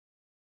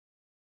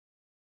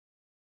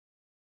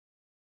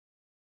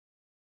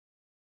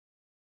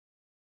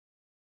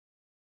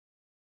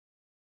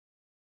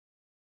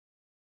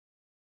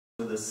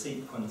with a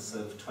sequence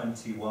of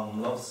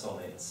 21 love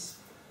sonnets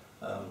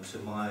to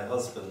my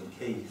husband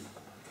Keith,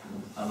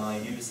 and I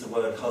use the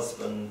word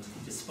husband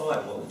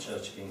despite what the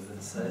Church of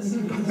England says.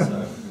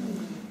 So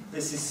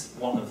this is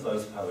one of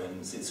those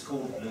poems. It's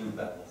called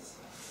Bluebells.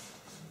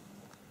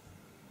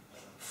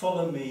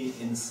 Follow me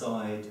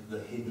inside the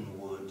hidden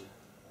wood,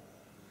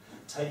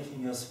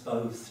 taking us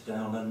both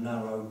down a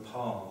narrow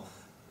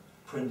path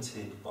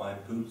printed by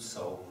boot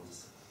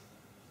soles.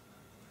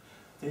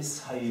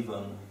 This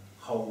haven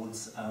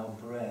holds our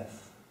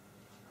breath.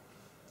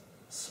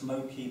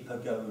 Smoky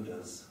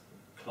pagodas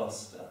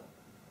cluster,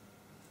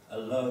 a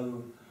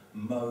low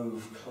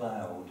mauve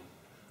cloud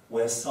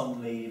where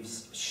sun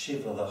leaves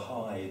shiver the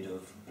hide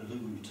of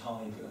blue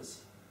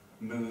tigers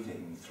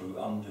moving through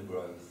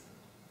undergrowth.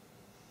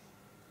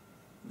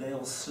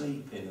 They'll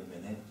sleep in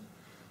a minute,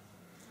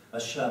 a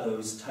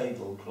shadow's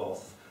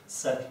tablecloth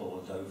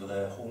settled over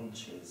their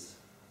haunches.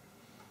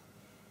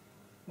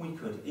 We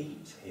could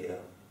eat here.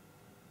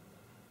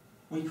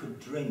 We could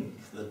drink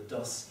the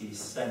dusky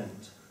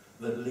scent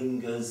that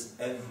lingers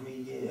every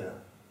year,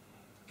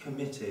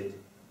 committed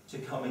to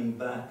coming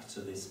back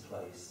to this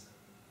place.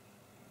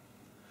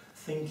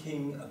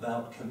 Thinking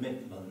about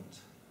commitment,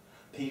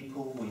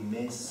 people we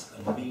miss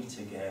and meet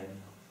again,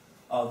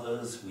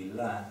 others we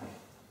lack.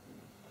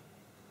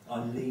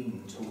 I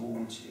lean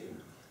towards you,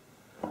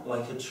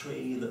 like a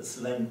tree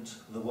that's lent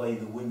the way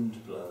the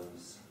wind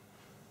blows,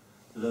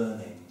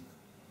 learning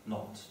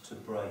not to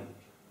break.